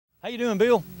you doing,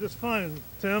 Bill? Just fine,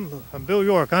 Tim. I'm Bill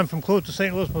York. I'm from close to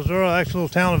St. Louis, Missouri, actually a little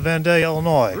town of Vandalia,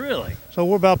 Illinois. Really? So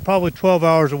we're about probably 12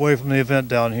 hours away from the event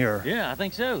down here. Yeah, I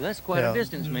think so. That's quite a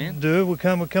distance, man. Dude, we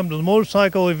come to the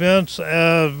motorcycle events.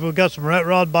 We've got some rat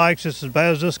rod bikes just as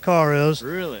bad as this car is.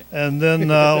 Really? And then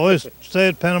I always stay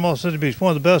at Panama City Beach,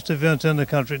 one of the best events in the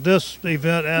country. This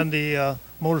event and the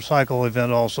motorcycle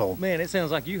event also. Man, it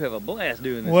sounds like you have a blast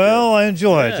doing this. Well, I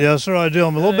enjoy it. Yes, sir, I do.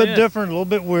 I'm a little bit different, a little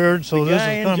bit weird, so this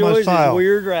is kind of my style.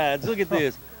 Weird rides. Look at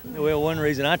this. Well, one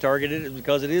reason I targeted it is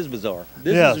because it is bizarre.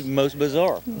 This is most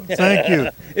bizarre. Thank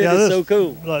you. It is so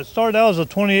cool. It started out as a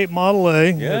 28 Model A,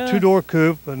 a two-door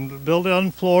coupe, and built it out in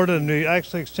Florida, and we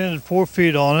actually extended 4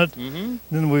 feet on it.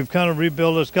 Then we've kind of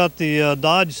rebuilt it. It's got the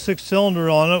Dodge 6-cylinder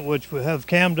on it, which we have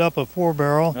cammed up a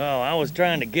 4-barrel. Oh, I was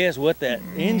trying to guess what that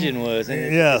engine was.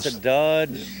 And it's a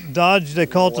Dodge. Dodge, they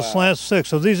call it the Slant 6.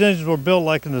 So these engines were built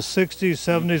like in the 60s,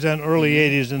 70s, and early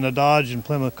 80s in the Dodge and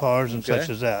Plymouth cars and such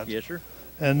as that. Yes, sir.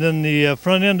 And then the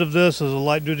front end of this is a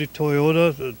light-duty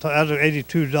Toyota, out of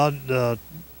 82 Dodge,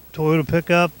 Toyota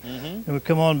pickup. And we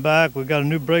come on back, we've got a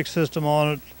new brake system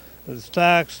on it, the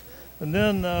stacks. And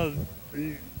then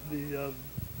the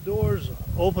doors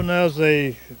open as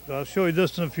I'll show you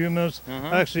this in a few minutes.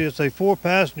 Actually, it's a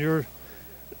 4-passenger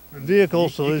vehicle.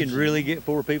 So you can really get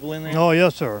 4 people in there? Oh,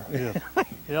 yes, sir.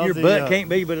 Yeah. Your butt can't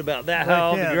be but about that high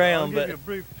off the ground. I'll give you a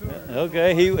brief tour.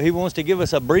 Okay, he wants to give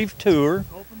us a brief tour.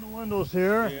 Open the windows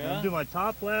here. And do my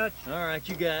top latch. All right,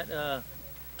 you got.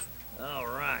 All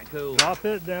right, cool. Drop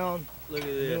it down. Look at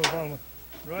this. Right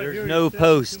There's here, no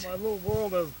post. my little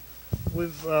world of.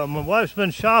 My wife's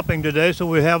been shopping today, so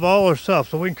we have all our stuff.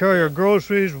 So we can carry our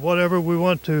groceries, whatever we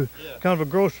want to. Kind of a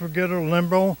grocery getter,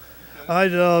 limbo.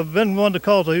 I'd been one to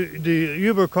call it the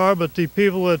Uber car, but the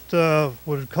people that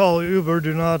would call Uber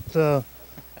do not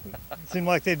seem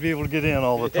like they'd be able to get in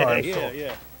all the time.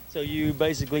 Yeah. So you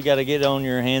basically got to get on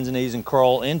your hands and knees and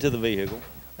crawl into the vehicle.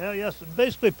 Yeah, yes,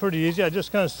 basically pretty easy. I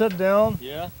just kind of sit down.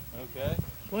 Yeah, okay.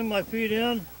 Swing my feet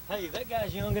in. Hey, that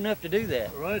guy's young enough to do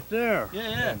that. Right there.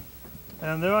 Yeah.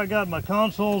 And there I got my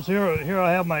consoles. Here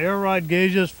I have my air ride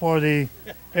gauges for the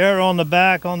air on the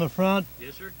back, on the front.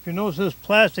 Yes, sir. If you notice this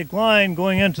plastic line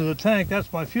going into the tank,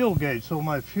 that's my fuel gauge. So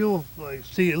my fuel,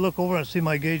 look over and see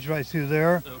my gauge right through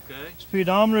there. Okay.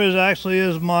 Speedometer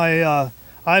is my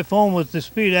iPhone with the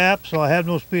speed app, so I have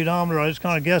no speedometer. I just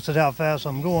kind of guess at how fast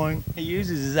I'm going. He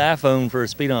uses his iPhone for a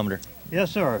speedometer.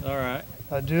 Yes, sir. All right.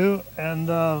 I do, and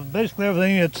basically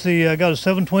everything. I got a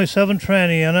 727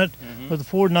 tranny in it with a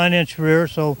Ford 9-inch rear,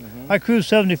 so I cruise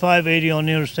 75, 80 on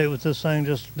the interstate with this thing,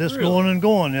 just going and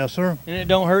going. Yes, sir. And it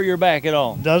don't hurt your back at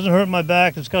all. Doesn't hurt my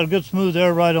back. It's got a good smooth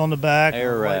air ride on the back.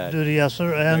 Air ride. Light duty, yes,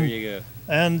 sir. And, there you go.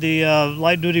 And the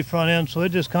light duty front end, so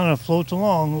it just kind of floats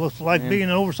along. Looks like being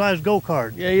an oversized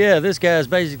go-kart. Yeah. This guy's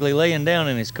basically laying down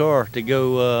in his car to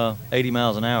go 80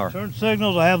 miles an hour. Turn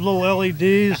signals. I have little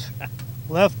LEDs.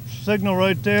 Left signal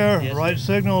right there, right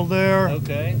signal there.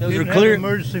 Okay. Those are clear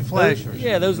emergency flashers.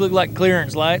 Those look like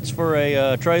clearance lights for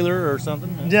a trailer or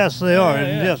something. Yes, they are.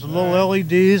 And yes, little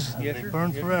LEDs. Yes, They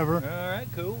burn forever. All right,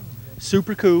 cool.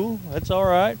 Super cool. That's all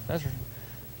right. That's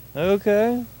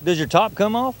okay. Does your top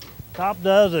come off? Top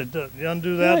does it. You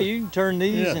undo that. Yeah, you can turn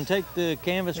these and take the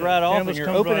canvas right off in your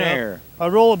open air. I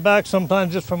roll it back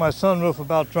sometimes just for my sunroof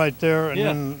about right there, and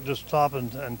then just stop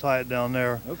and tie it down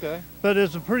there. Okay. But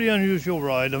it's a pretty unusual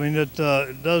ride. I mean, it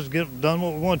does get done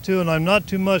what we want to, and I'm not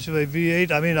too much of a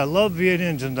V8. I mean, I love V8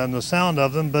 engines and the sound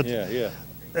of them, but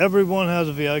everyone has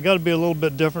a V8. I got to be a little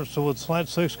bit different, so with Slant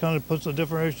 6 kind of puts a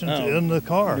differentiation in the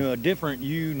car. No, different.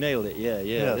 You nailed it. Yeah.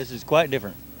 Yes. This is quite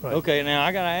different. Right. Okay, now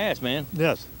I got to ask, man.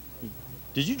 Yes.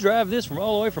 Did you drive this from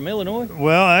all the way from Illinois?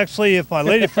 Well, actually, if my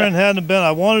lady friend hadn't been,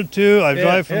 I wanted to. I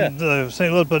drive from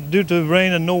St. Louis, but due to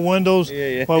rain and no windows,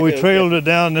 well, we trailed it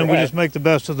down, and then we just make the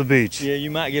best of the beach. Yeah, you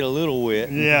might get a little wet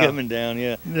coming down,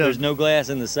 There's no glass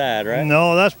in the side, right?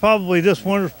 No, that's probably this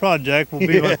winter's project. Will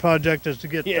be my project is to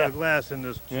get glass in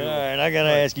this. All right, I got to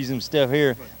ask you some stuff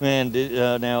here. Man,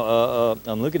 now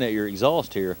I'm looking at your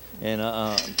exhaust here. And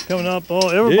coming up,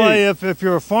 everybody, if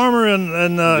you're a farmer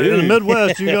in the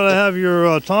Midwest, you got to have your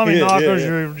Tommy knockers,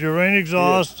 your rain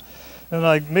exhaust, and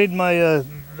I made my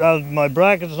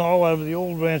brackets and all out of the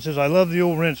old wrenches. I love the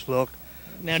old wrench look.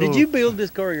 Now, did you build this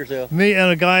car yourself? Me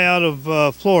and a guy out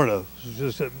of Florida.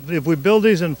 Just, if we build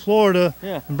these in Florida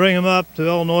and bring them up to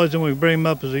Illinois, then we bring them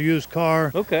up as a used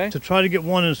car. Okay. To try to get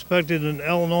one inspected in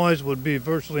Illinois would be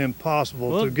virtually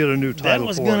impossible to get a new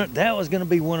title for it. That was gonna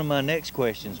be one of my next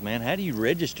questions, man. How do you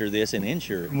register this and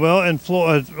insure it? Well, in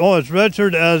Florida, it's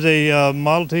registered as a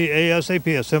Model T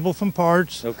ASAP, assembled from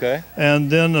parts. Okay.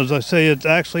 And then, as I say, it's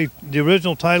actually the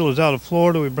original title is out of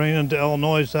Florida. We bring it into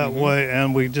Illinois that way,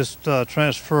 and we just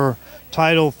transfer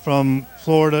title from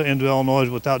Florida into Illinois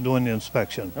without doing the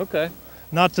inspection. Okay.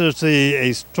 Not that it's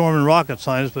a storm and rocket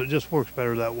science, but it just works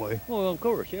better that way. Well, of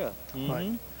course, yeah.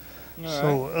 Right. All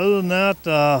so other than that,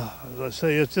 as I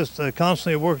say, it's just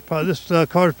constantly works. This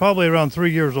car is probably around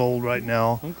 3 years old right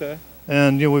now. Okay.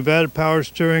 And we've added power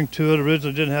steering to it.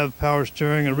 Originally didn't have power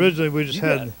steering. Originally we just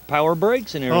had power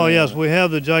brakes and everything. Oh yes, we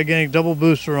have the gigantic double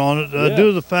booster on it. Due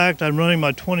to the fact I'm running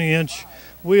my 20-inch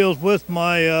wheels with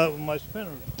my my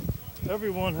spinners.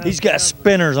 Everyone has. He's got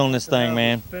spinners on this thing,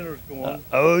 man. Spinners going.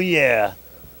 Oh yeah.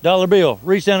 Dollar Bill,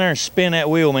 reach down there and spin that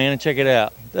wheel, man, and check it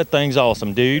out. That thing's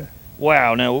awesome, dude.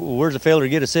 Wow. Now, where's a fella to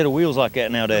get a set of wheels like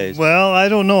that nowadays? Well, I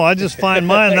don't know. I just find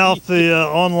mine off the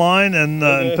online and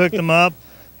pick them up.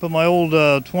 Put my old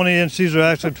 20-inch. These are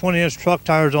actually 20-inch truck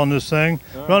tires on this thing.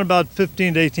 Run about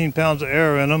 15 to 18 pounds of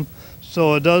air in them.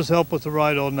 So it does help with the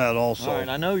ride on that also. All right,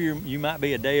 I know you might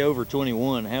be a day over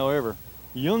 21. However,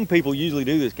 young people usually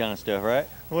do this kind of stuff, right?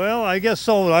 Well, I guess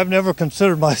so. I've never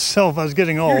considered myself as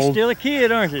getting old. You're still a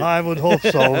kid, aren't you? I would hope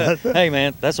so. Hey,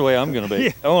 man, that's the way I'm going to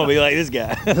be. I want to be like this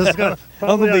guy.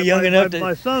 I'm going to be young enough to...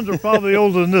 My sons are probably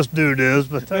older than this dude is,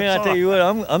 but that's Man, I tell you what,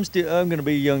 I'm going to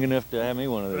be young enough to have me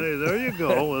one of those. Hey, there you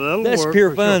go. Well, that'll that's work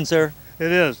pure fun, sir.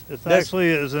 It is. It's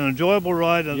an enjoyable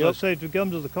ride. And as I say, to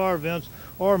come to the car events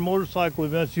or motorcycle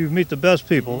events, you meet the best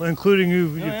people, including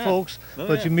you folks,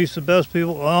 but you meet the best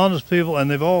people, honest people, and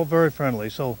they're all very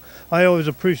friendly. So I always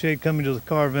appreciate coming to the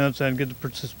car events and get to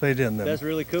participate in them. That's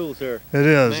really cool, sir. It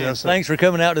is. Man, yes, thanks for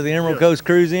coming out to the Emerald Coast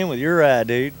Cruise In with your ride,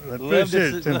 dude. I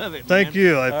appreciate it, Tim. Love it, Thank man.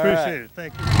 you. I appreciate it.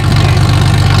 Thank you.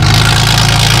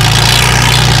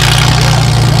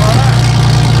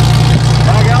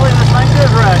 By golly, this thing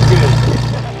does ride good.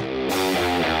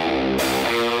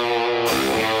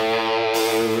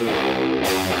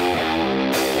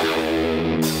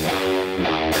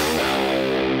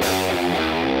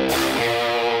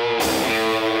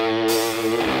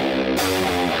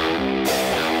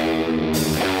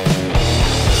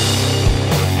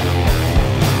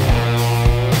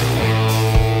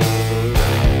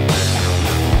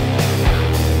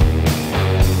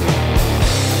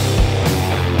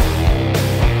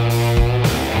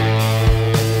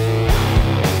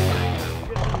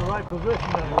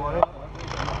 Position anyway.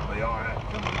 They are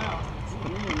Coming out.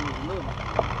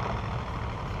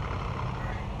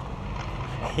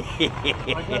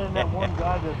 I got in that one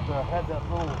guy that had that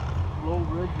little low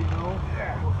rig, you know.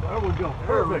 Yeah. There we go.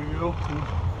 Perfect.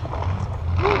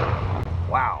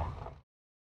 Wow.